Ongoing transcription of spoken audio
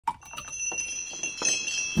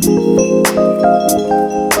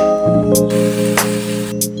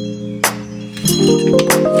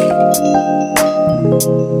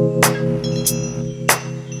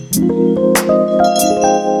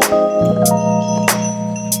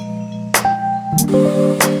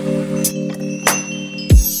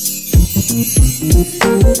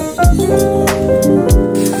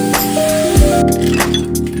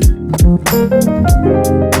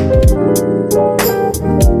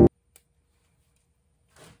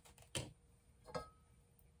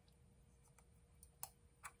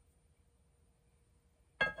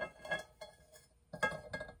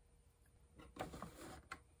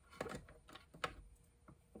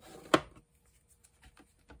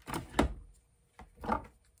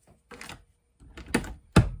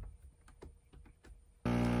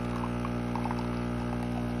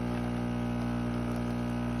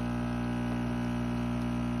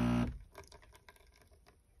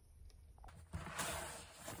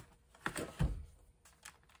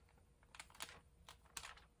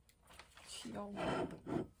귀여워.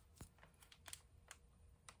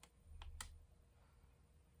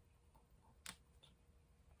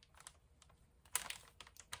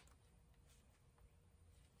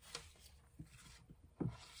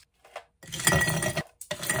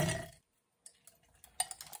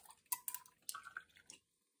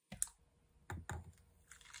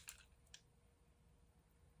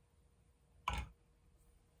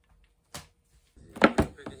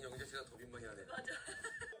 영재씨가 더 민망해하네. 맞아.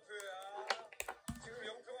 지금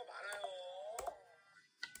영표가 많아요.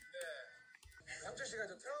 네. 영재씨가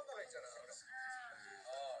좀 트라우마가 있잖아.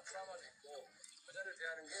 트라우마도 있고 여자를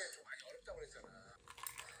대하는 게 좀 많이 어렵다고 그랬잖아.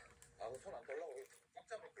 아, 손 안 떨라고 꽉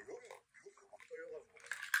잡을 걸. 여기 막 떨려가지고.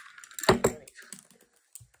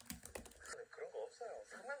 그런 거 없어요.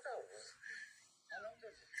 상남자가 무슨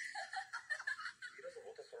상남자지. 이래서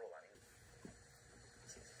모태솔로가 아닌 거야.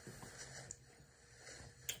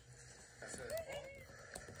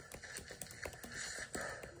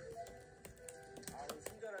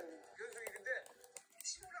 순전한 연속이 근데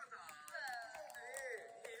치열하다.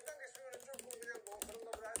 이게 1단계 수면은 조금 그냥 뭐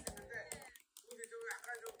그런가 보다 할 수 있는데 근데 좀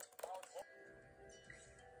약간 좀 더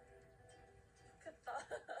좋겠다.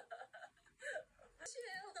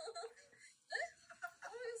 싫어요. 네?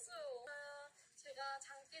 모르겠어요. 제가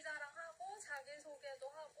장기 자랑하고 자기소개도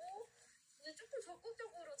하고 이제 조금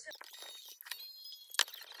적극적으로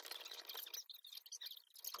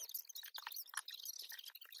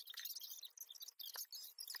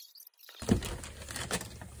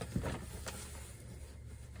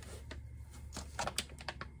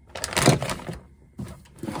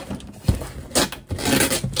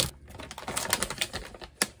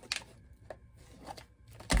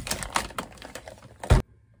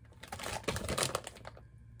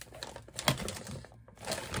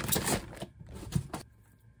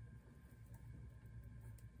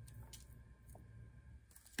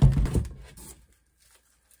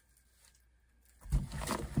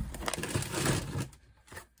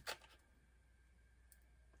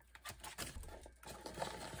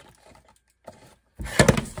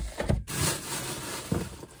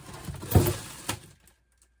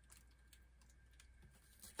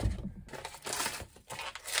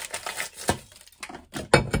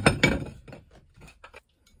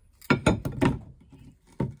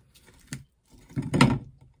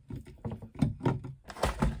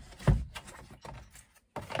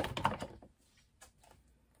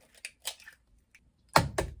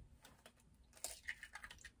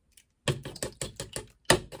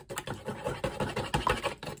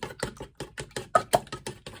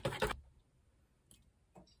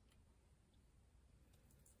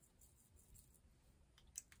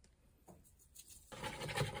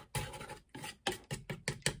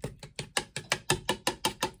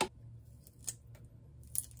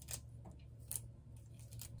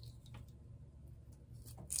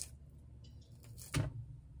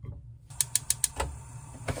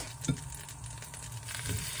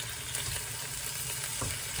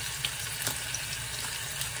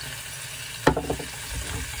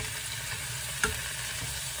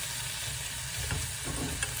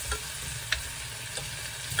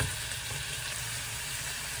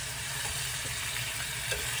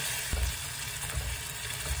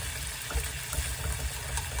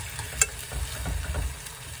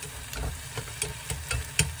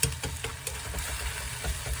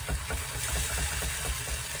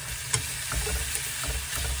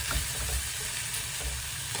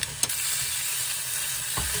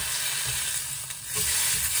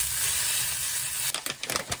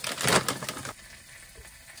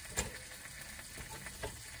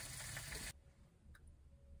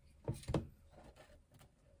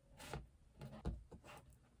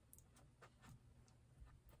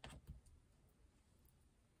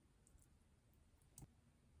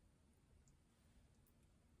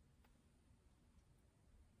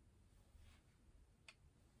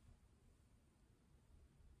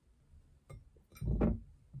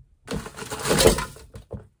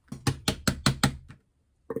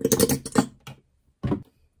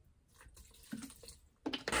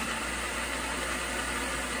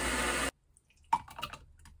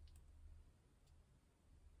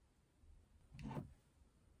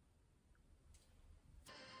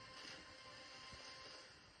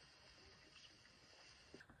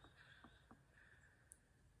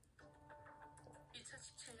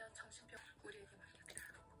 2017년 정신병 우리에게 말렸다.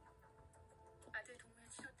 아들 동무의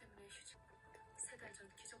치료 때문에 휴직. 3달 전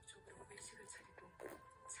기적적으로 의식을 차리고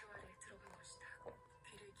생활에 들어간 것이다.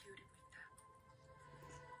 귀를 기울이고 있다.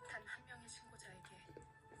 단 한 명의 신고자에게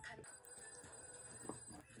단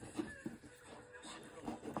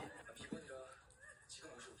비건이라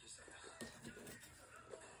지금 오시고 계시답니다.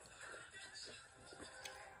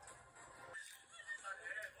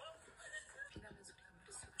 비난하는 소리가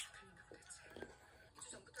머릿속에서 들린다고 대체. 2주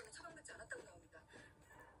전부터는 처방받지 않았다고 나옵니다.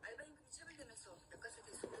 알바 임금이 체불되면서 몇가지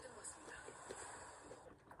대해서 오래된 것 같습니다.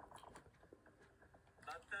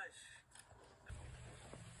 맞다, 씨.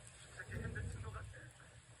 그렇게 힘든 것 같아.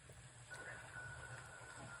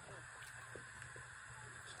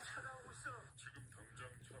 차 나오고 있어. 지금 당장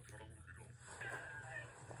차 달아오기로.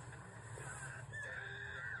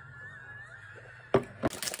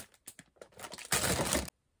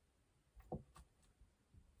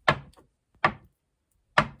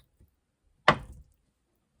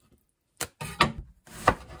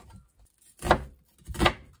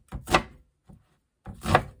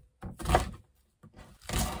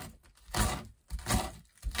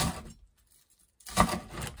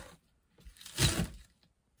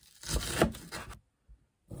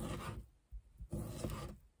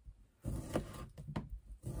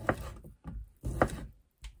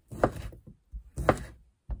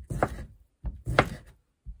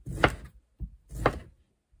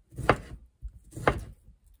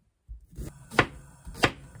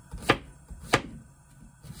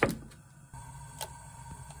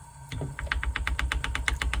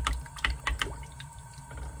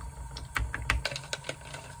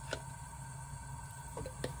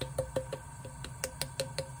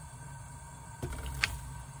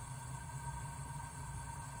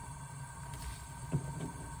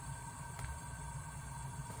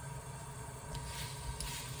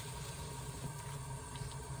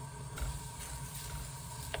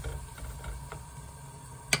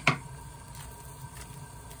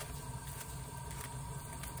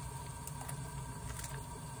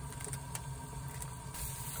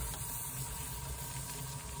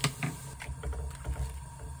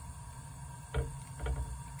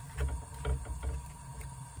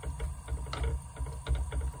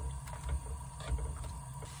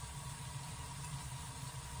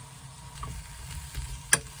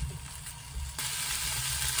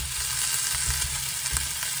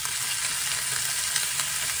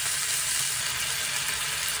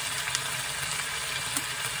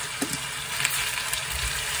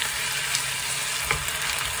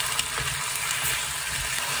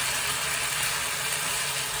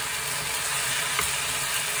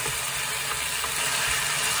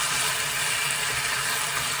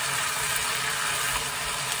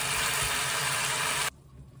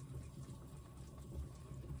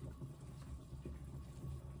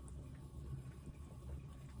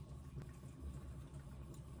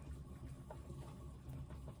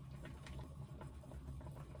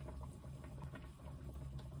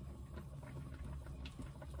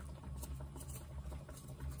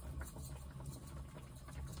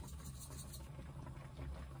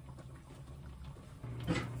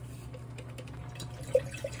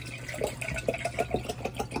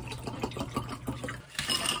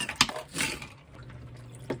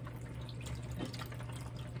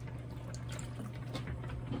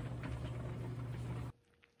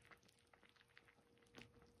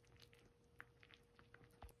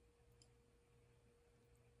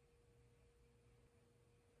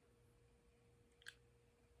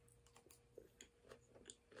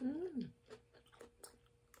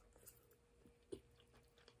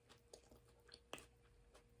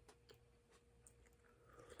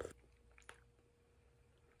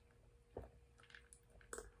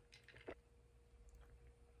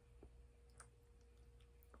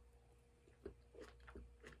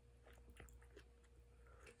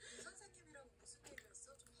 선생님이랑 무슨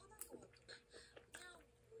얘기였어? 좀 화난 것 같아. 그냥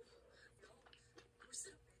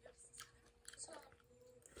볼수록 매력 있어 사람.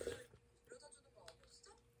 이러다 주는 거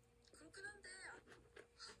아니었어? 그렇긴 한데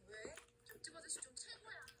왜? 옆집 아저씨 좀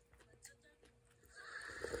최고야. 완전 잘.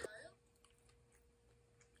 나요?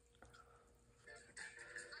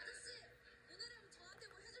 아저씨 오늘은 저한테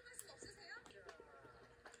뭐 해줄 말씀 없으세요?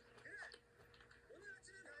 오늘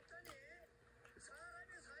아침에 갔더니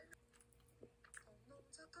사람이 살면 너무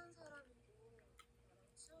착한 사람이고 나랑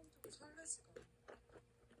치안도 설레지가 않아.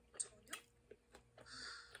 전혀?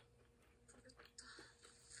 모르겠다.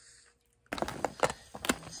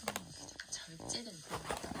 절제된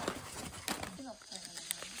생각보다 편집.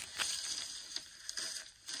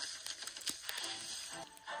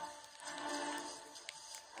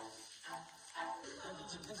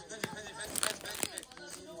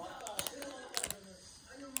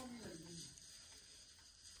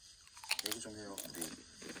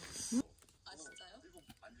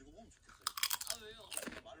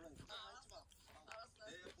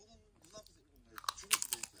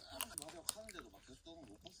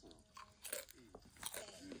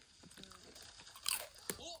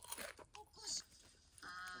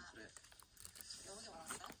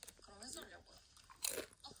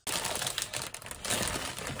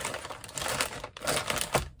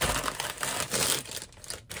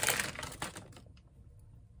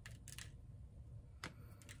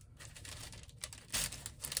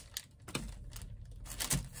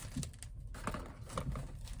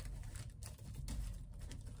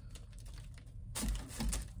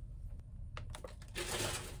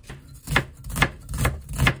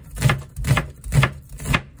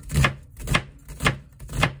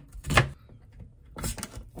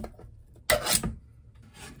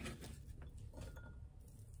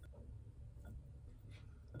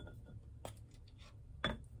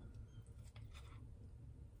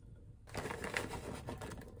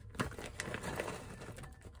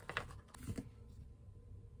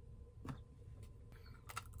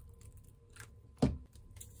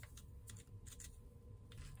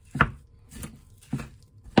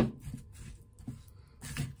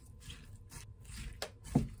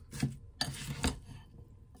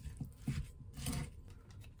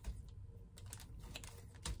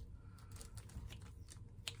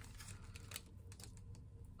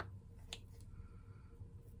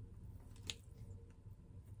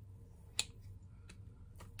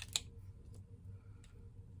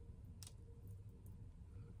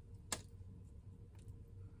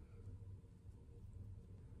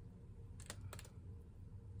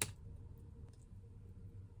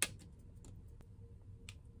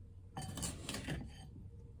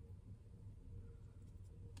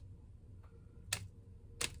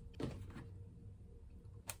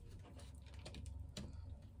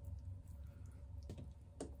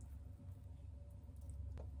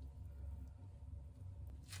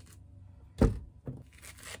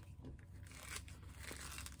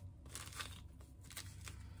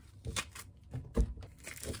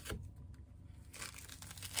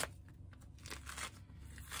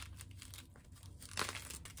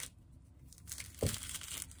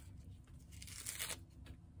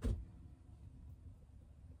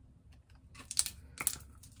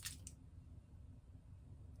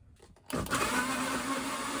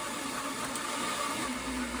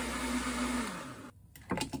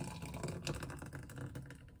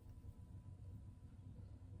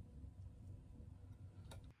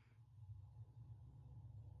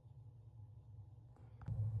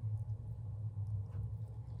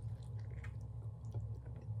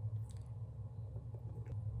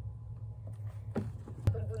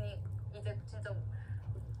 진짜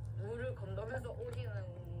물을 건너면서 오기는.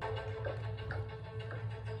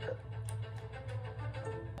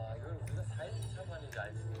 아, 이건 우리가 4일 차만인지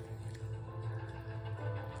알 수 있는.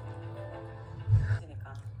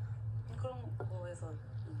 그러니까 그런 거에서.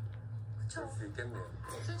 그럴 수 있겠네요.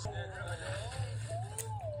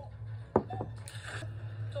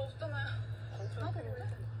 저 없잖아요. 나도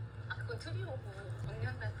없는데? 아, 그건 트리오고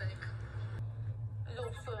정리한다 했다니까. 이제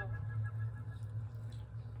없어요.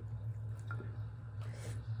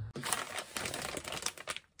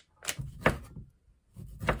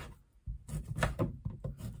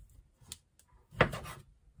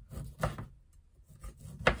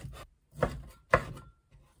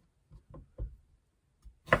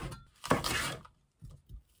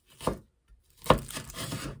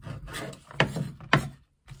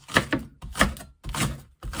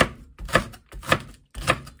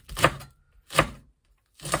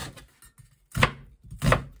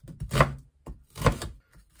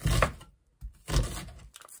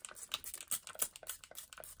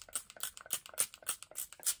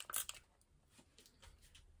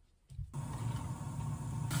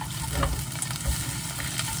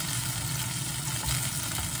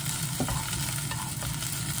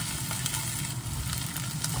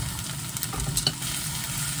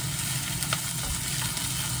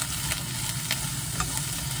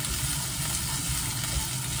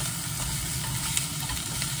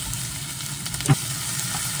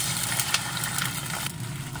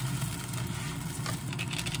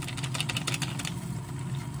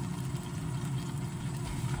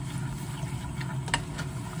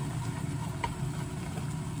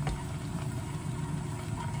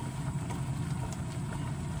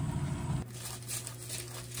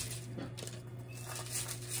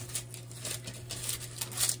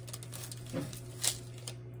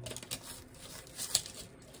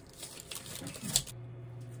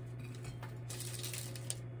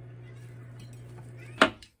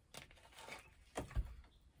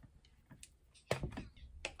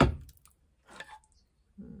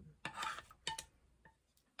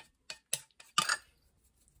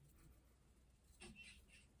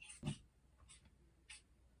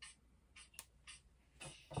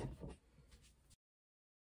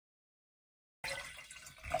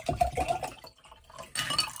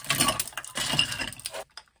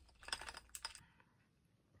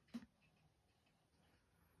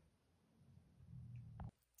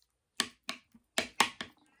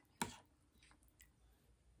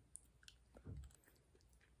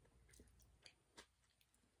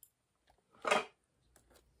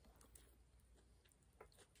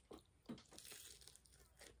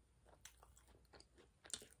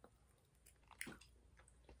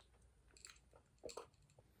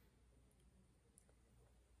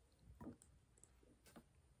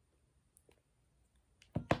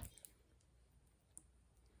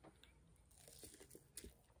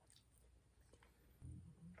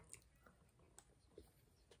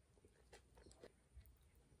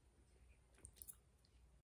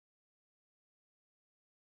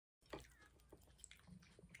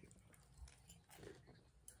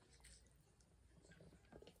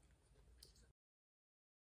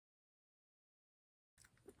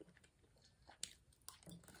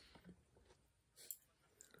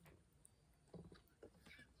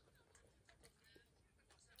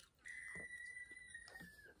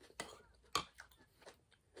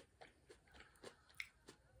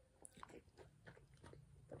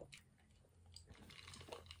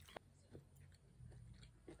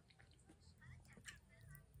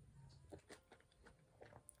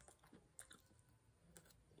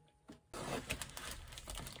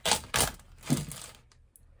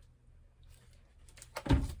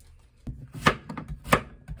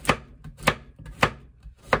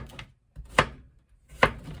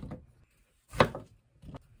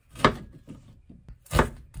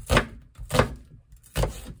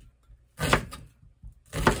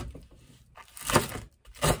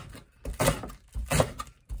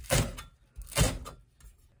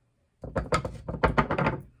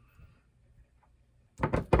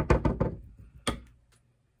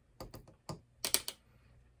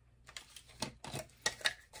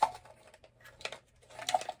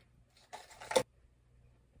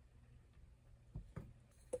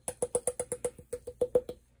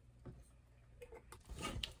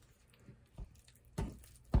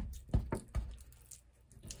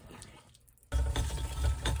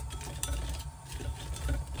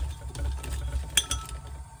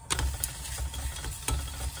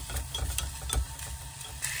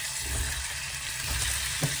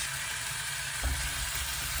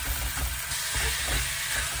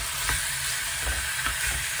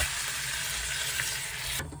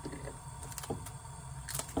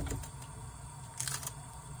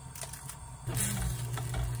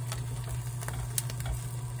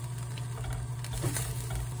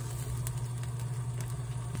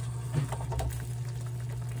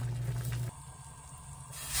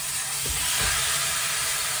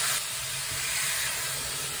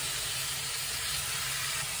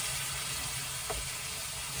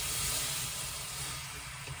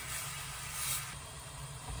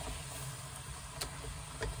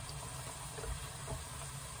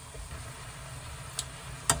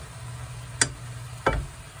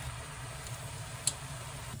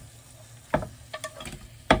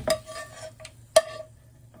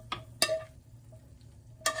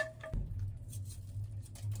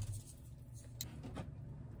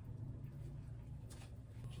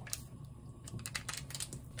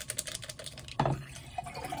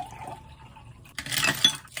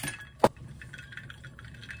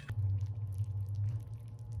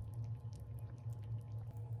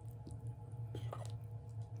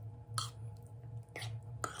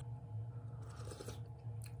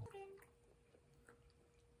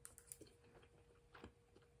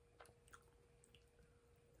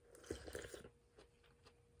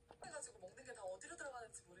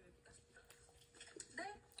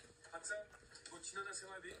 지난달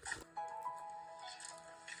생활비?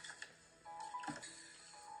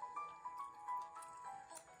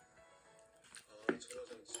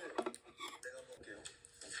 전화장치 내가 한번 볼게요.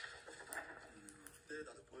 네,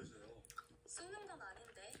 나도 보여줘요. 쏘는 건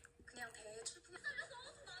아닌데 그냥 대회 출품 살려서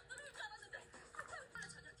만두를 줄 알았는데 빨리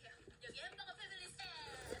저녁해요. 여기 햄버거 패밀리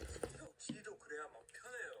셋. 지도 그래야 막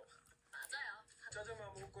편해요. 맞아요. 짜장면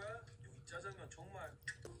먹을 거야? 여기 짜장면 정말.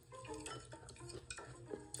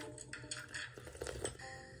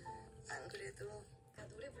 안 그래도